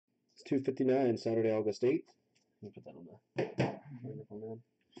259, Saturday, August 8th. Let me put that on the microphone, man.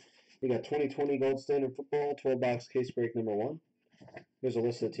 You got 2020 Gold Standard Football, 12-box case break number 1. Here's a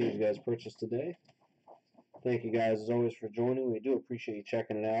list of the teams you guys purchased today. Thank you guys, as always, for joining. We do appreciate you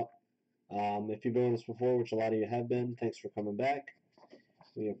checking it out. If you've been with us before, which a lot of you have been, thanks for coming back.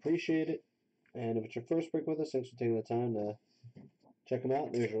 We appreciate it. And if it's your first break with us, thanks for taking the time to check them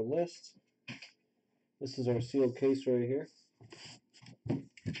out. There's your list. This is our sealed case right here.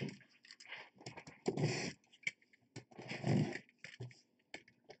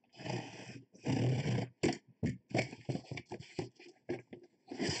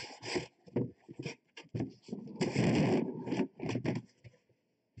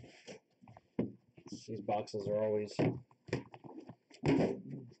 These boxes are always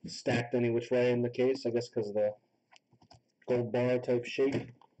stacked any which way in the case, I guess because of the gold bar type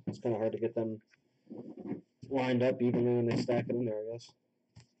shape. It's kind of hard to get them lined up evenly when they stack it in there, I guess.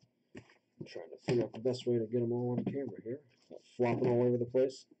 I'm trying to figure out the best way to get them all on camera here. Not flopping all over the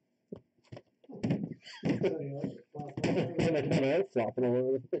place. Flopping all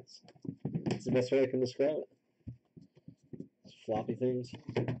over the place. That's the best way I can describe it. It's floppy things.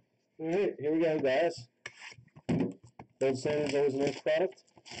 Alright, here we go, guys. Gold Standard is always a nice product.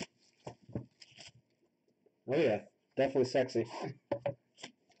 Oh yeah, definitely sexy.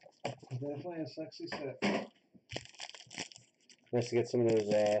 Definitely a sexy set. Nice to get some of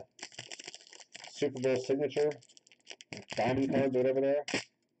those Super Bowl signature diamond cards or whatever they are.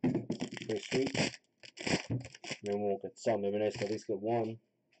 Pretty sweet. Maybe we won't get some. It'd be nice to at least get one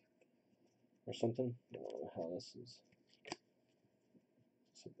or something. I don't know how this is.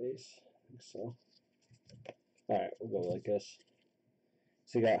 It's a base. I think so. Alright, we'll go like this.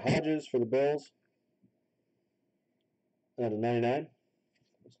 So you got Hodges for the Bills out of 99.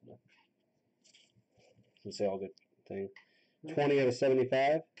 Can say all good thing. 20 out of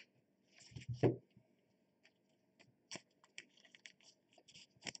 75.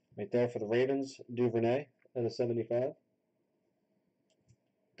 Right there for the Ravens, Duvernay out of 75.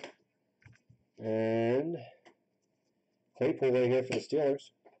 And Claypool right here for the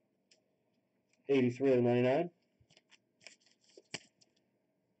Steelers. 83 out of 99.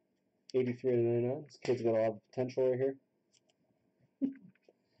 83 out of 99. This kid's got a lot of potential right here.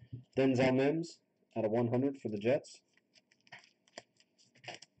 Denzel Mims out of 100 for the Jets.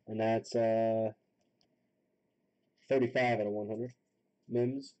 And that's 35 out of 100.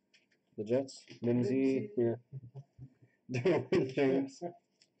 Mims, the Jets. Mimsy, yeah. Derwin James.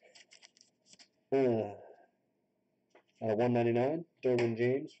 Out of 199. Derwin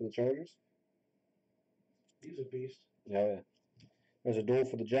James for the Chargers. He's a beast. Oh, yeah. There's a duel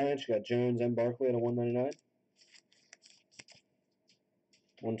for the Giants. You got Jones and Barkley out of 199.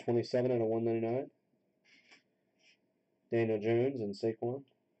 127 out of 199. Daniel Jones and Saquon.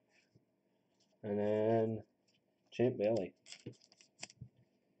 And then Champ Bailey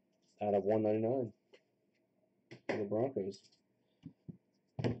out of 199 for the Broncos.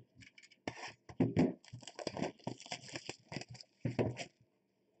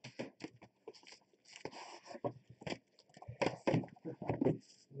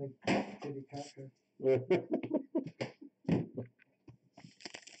 Titty Cocker.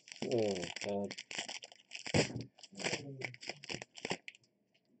 Oh, God.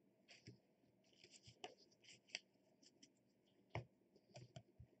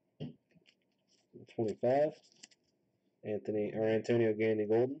 $25. Antonio Gandy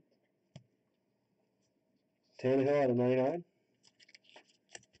Golden. Tannehill out of 99.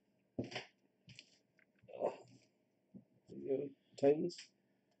 There you go, Titans.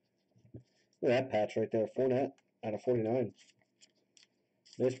 Look at that patch right there. Fournette out of 49.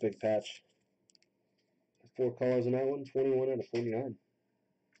 Nice big patch. 4 colors in that one. 21 out of 49.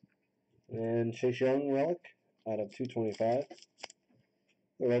 And Chase Young relic out of 225.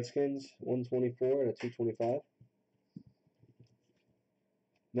 The Redskins 124 out of 225.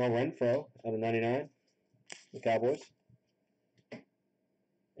 Mel Renfro out of 99. The Cowboys.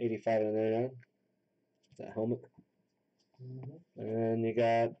 85 out of 99. That helmet. And you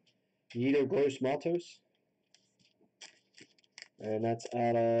got Yetur Gross-Matos. And that's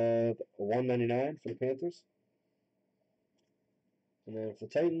out of 199 for the Panthers. And then for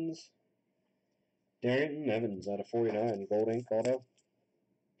the Titans, Darrington Evans out of 49. Gold ink auto.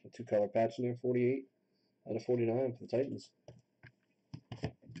 A 2-color patch in there. 48 out of 49 for the Titans.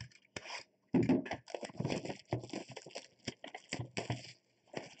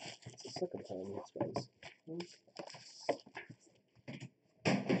 It's the second time these guys.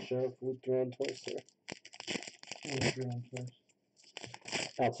 Sheriff looped around twice there.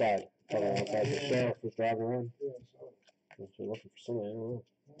 Outside. The sheriff was driving around. Yeah, so. If you're looking for somebody, I don't know.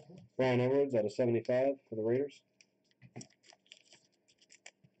 Brian Edwards out of 75 for the Raiders.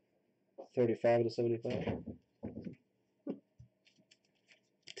 35 out of 75.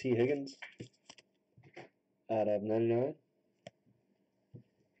 T. Higgins out of 99.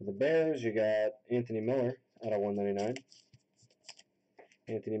 For the Bears, you got Anthony Miller out of 199.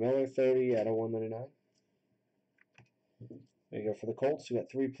 Anthony Miller, 30 out of 199. There you go. For the Colts, you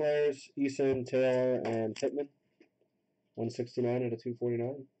got 3 players: Eason, Taylor, and Pittman. 169 out of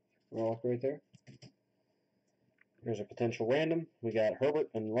 249. Relic right there. Here's a potential random. We got Herbert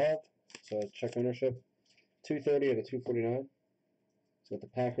and Love. So check ownership. 230 out of 249. So got the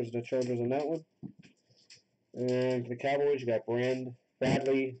Packers and the Chargers on that one. And for the Cowboys, you got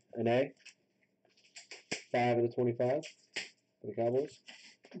Bradley and A. 5 out of 25 for the Cowboys.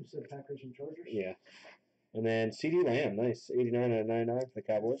 You said Packers and Chargers? Yeah. And then CD Lamb, nice. 89 out of 99 for the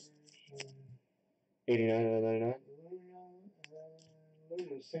Cowboys. 89 out of 99.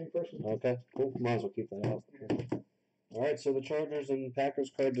 Same person. Okay, cool. Might as well keep that up. All right, so the Chargers and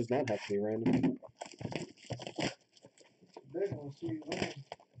Packers card does not have to be random. Big one, CD Lamb.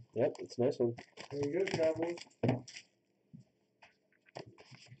 Yep, it's a nice one. There you go, Cowboys.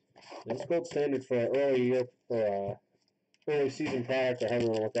 It's gold standard for an early year for early season product, or however you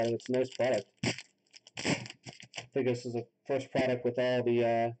want to look at it. It's a nice product. I think this is the first product with all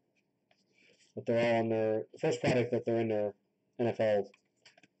the that they're all on their first product that they're in their NFL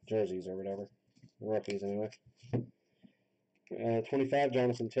jerseys or whatever, rookies anyway. 25,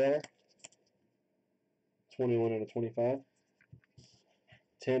 Jonathan Taylor. 21 out of 25.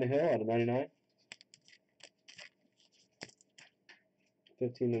 Tannehill out of 99.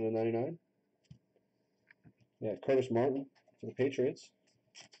 15 out of 99. Yeah, Curtis Martin for the Patriots.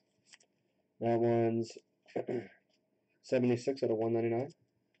 That one's 76 out of 199.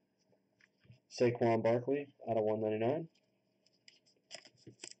 Saquon Barkley out of 199.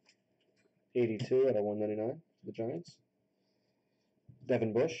 82 out of 199 for the Giants.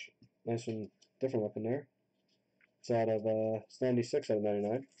 Devin Bush, nice and different looking there. It's out of it's 96 out of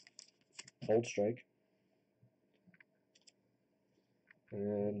 99. Old strike.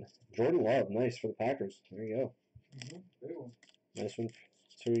 And Jordan Love, nice for the Packers. There you go. Big one. Nice one.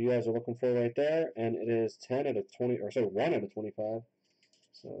 So you guys are looking for right there, and it is 10 out of 20, or sorry, 1 out of 25.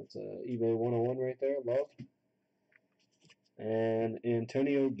 So it's eBay 101 right there. Love. And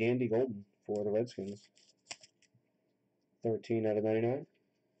Antonio Gandy Golden for the Redskins. 13 out of 99.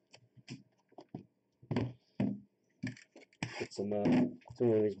 Get some one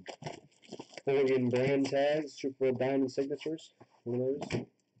of these Oregon brand tags, Super Bowl Diamond signatures. One of those.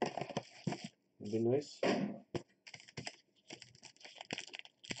 Would be nice.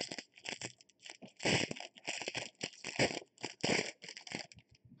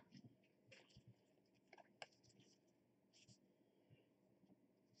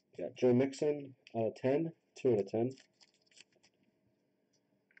 Got Joe Mixon out of 10, 2 out of 10.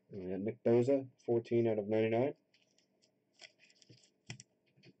 And we got Nick Bosa, 14 out of 99.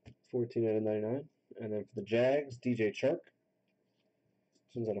 14 out of 99. And then for the Jags, DJ Chark.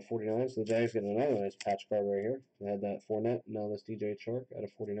 This one's out of 49, so the Jags get another nice patch card right here. They had that Fournette, now this DJ Chark out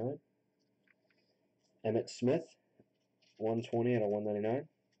of 49. Emmitt Smith, 120 out of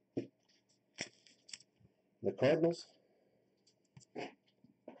 199. The Cardinals,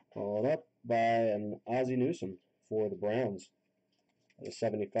 followed up by an Ozzie Newsome for the Browns. Out of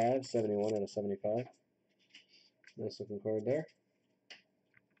 75, 71 out of 75. Nice looking card there.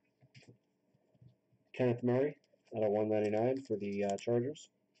 Kenneth Murray out of 199 for the Chargers.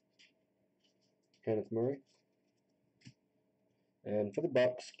 Kenneth Murray. And for the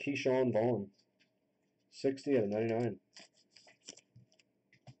Bucks, Keyshawn Vaughn. 60 out of 99.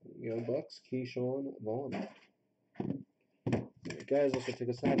 There you go, Bucks. Keyshawn Vaughn. Alright, guys, this will take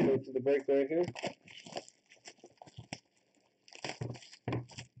us halfway through the break right here.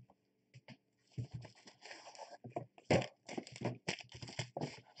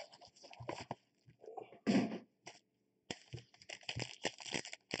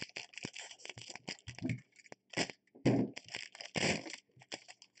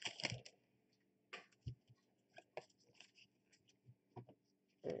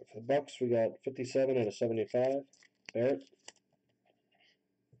 Alright, for the Bucks, we got 57 out of 75. Barrett.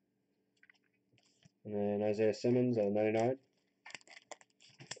 And then Isaiah Simmons out of 99.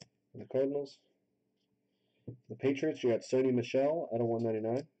 For the Cardinals. The Patriots, you got Sony Michel out of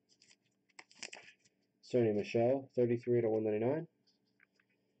 199. Sony Michel, 33 out of 199.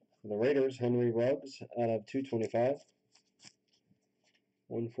 For the Raiders, Henry Ruggs out of 225.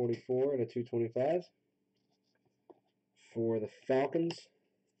 144 out of 225. For the Falcons,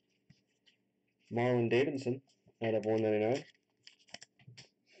 Marlon Davidson out of 199.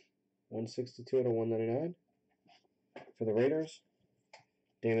 162 out of 199. For the Raiders,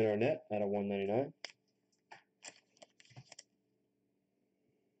 Damon Arnett out of 199.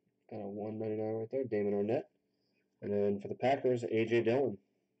 Out of 199 right there, Damon Arnett. And then for the Packers, A.J. Dillon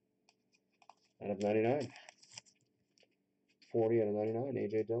out of 99. 40 out of 99,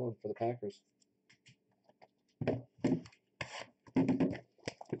 A.J. Dillon for the Packers.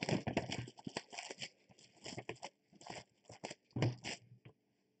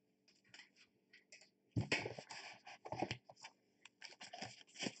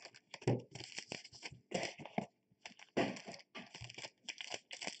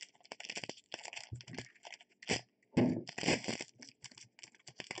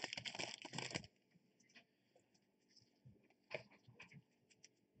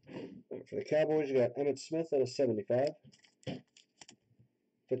 For the Cowboys, you got Emmitt Smith out of 75.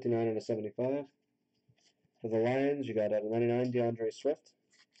 59 out of 75. For the Lions, you got out of 99, DeAndre Swift.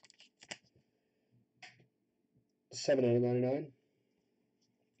 7 out of 99.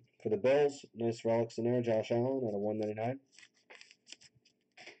 For the Bills, nice relics in there, Josh Allen out of 199.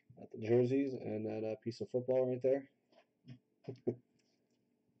 Got the jerseys and that piece of football right there.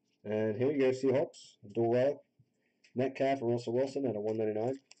 And here you go, Seahawks. Dual relic. Metcalf and Russell Wilson out of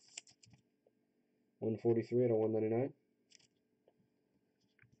 199. 143 out of 199.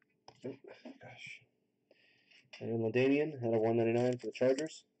 Oh, gosh. And LaDainian out of 199 for the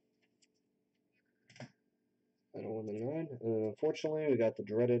Chargers. Out of 199. And unfortunately, we got the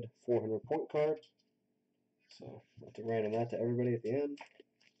dreaded 400-point card. So I'll have to random that to everybody at the end.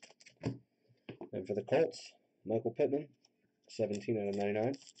 And for the Colts, Michael Pittman, 17 out of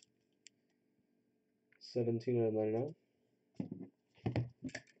 99. 17 out of 99.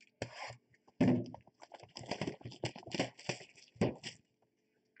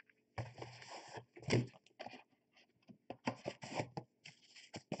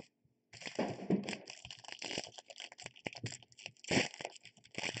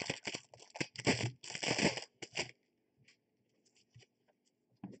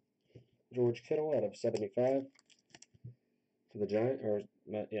 George Kittle out of 75 for the Giants, or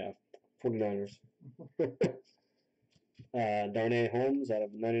yeah, 49ers. Darnay Holmes out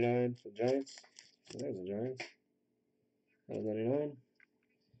of 99 for the Giants. So there's the Giants. Out of 99.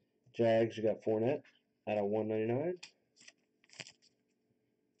 Jags, you got Fournette out of 199.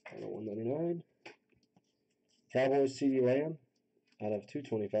 Out of 199. Cowboys, CeeDee Lamb out of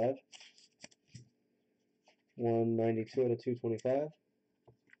 225. 192 out of 225.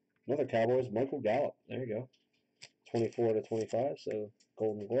 Another Cowboys, Michael Gallup. There you go. 24 out of 25, so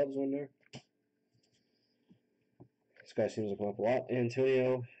Golden Gloves on there. This guy seems to come up a lot.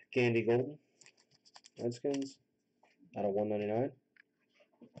 Antonio Gandy Golden, Redskins, out of 199.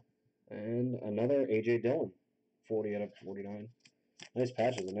 And another A.J. Dillon, 40 out of 49. Nice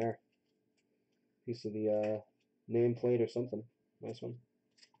patches in there. Piece of the nameplate or something. Nice one.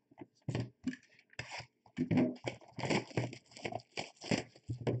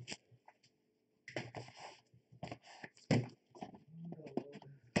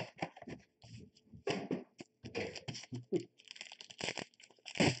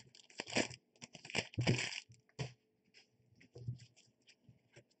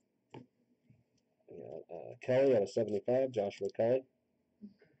 Kelly out of 75, Joshua Kelly.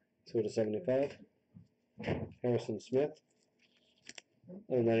 2 out of 75. Harrison Smith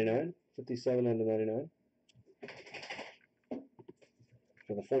out of 99. 57 out of 99.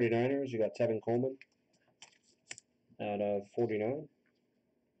 For the 49ers, you got Tevin Coleman out of 49.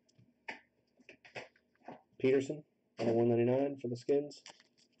 Peterson out of 199 for the Skins.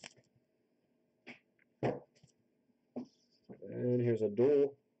 And here's a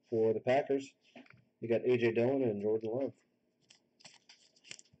duel for the Packers. You got A.J. Dillon and Jordan Love.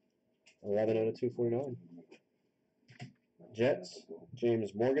 11 out of 249. Jets,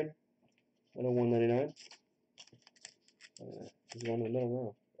 James Morgan out of 199. He's going in the middle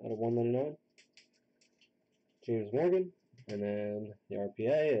now. Out of 199. James Morgan. And then the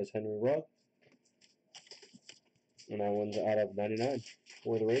RPA is Henry Rugg. And that one's out of 99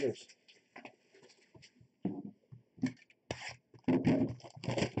 for the Raiders.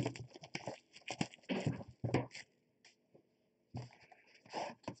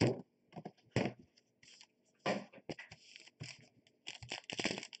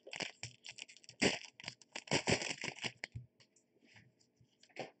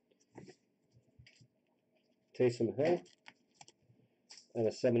 Taysom Hill out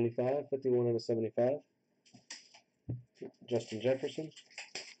of 75, 51 out of 75. Justin Jefferson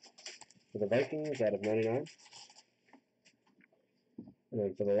for the Vikings out of 99. And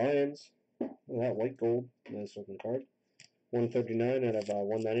then for the Lions, that white gold, nice looking card. 139 out of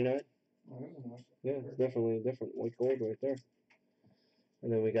 199. Oh, that's a nice. Yeah, it's definitely different. White gold right there.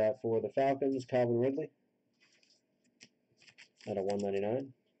 And then we got for the Falcons, Calvin Ridley at a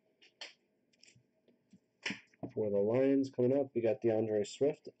 199. For the Lions coming up, we got DeAndre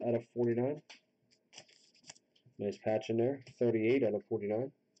Swift at a 49. Nice patch in there. 38 out of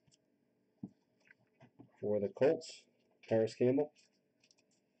 49. For the Colts, Paris Campbell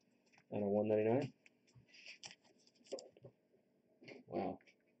at a 199. Wow.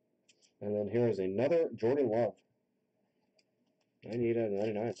 And then here is another Jordan Love. 98 out of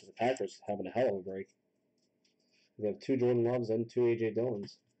 99. So the Packers having a hell of a break. We have 2 Jordan Loves and 2 A.J.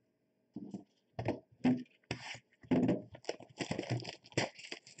 Dillons.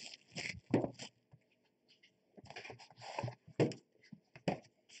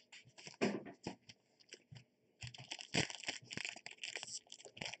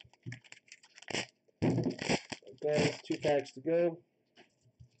 Okay, 2 packs to go.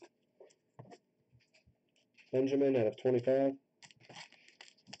 Benjamin out of 25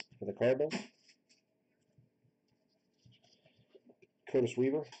 for the Cardinals. Curtis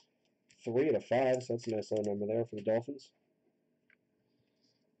Weaver, 3 out of 5, so that's a nice low number there for the Dolphins.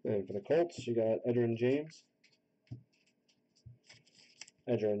 And for the Colts, you got Edgerrin James.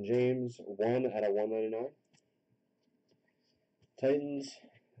 Edgerrin James, 1 out of 199. Titans,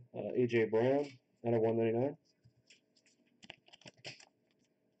 A.J. Brown out of 199.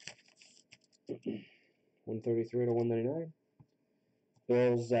 133 out of 199.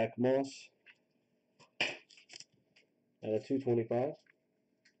 Bills, Zach Moss out of 225.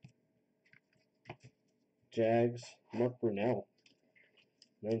 Jags, Mark Brunell,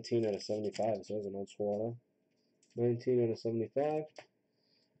 19 out of 75. So there's an old swallow. 19 out of 75.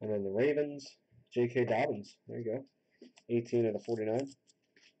 And then the Ravens, J.K. Dobbins. There you go. 18 out of 49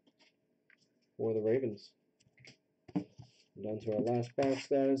 for the Ravens. Down to our last box,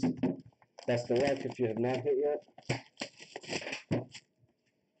 guys. Best of luck if you have not hit yet.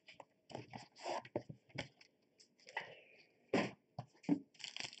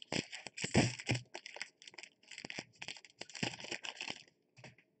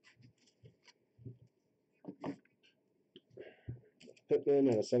 Pittman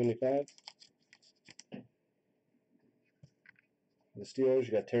at a 75. The Steelers,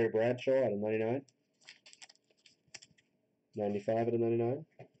 you got Terry Bradshaw at a 99. 95 at a 99.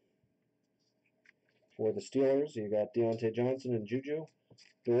 For the Steelers, you got Deontay Johnson and Juju.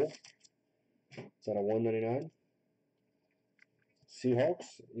 Duel. It's at a 199.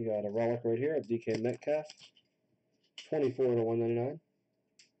 Seahawks, you got a relic right here of DK Metcalf. 24 to 199.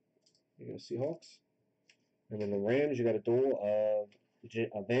 You got Seahawks. And then the Rams, you got a duel of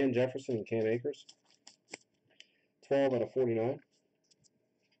Van Jefferson and Cam Akers. 12 out of 49.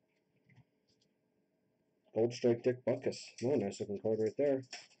 Gold Strike Dick Butkus. Oh, nice looking card right there.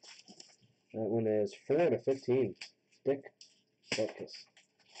 That one is 4 out of 15. Dick Butkus.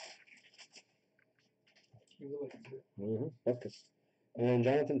 Butkus. And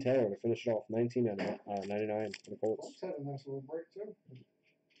Jonathan Taylor to finish it off. 19 out of 99 for the Colts. Colts had a nice little break,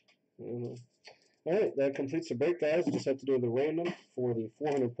 too. Alright, that completes the break, guys. Just have to do the random for the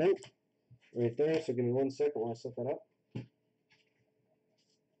 400 point right there. So give me 1 second while I set that up.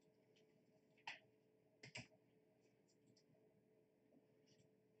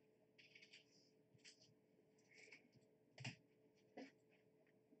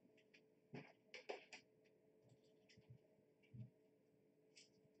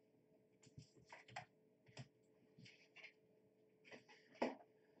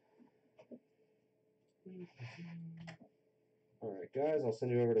 Alright, guys, I'll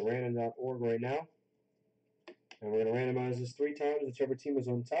send you over to random.org right now. And we're going to randomize this 3 times. Whichever team is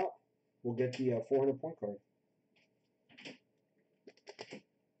on top will get the 400 point card.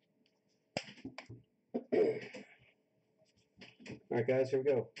 Alright, guys, here we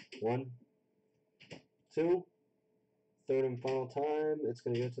go. 1, 2, third and final time. It's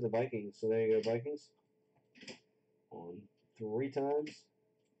going to go to the Vikings. So there you go, Vikings. On 3 times,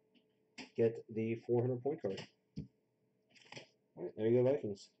 get the 400 point card. Alright, there you go,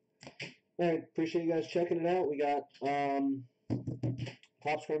 Vikings. Alright, appreciate you guys checking it out. We got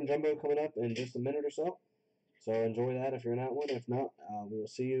Top Scrum Jumbo coming up in just a minute or so. So enjoy that if you're not one. If not, we will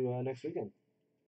see you next weekend.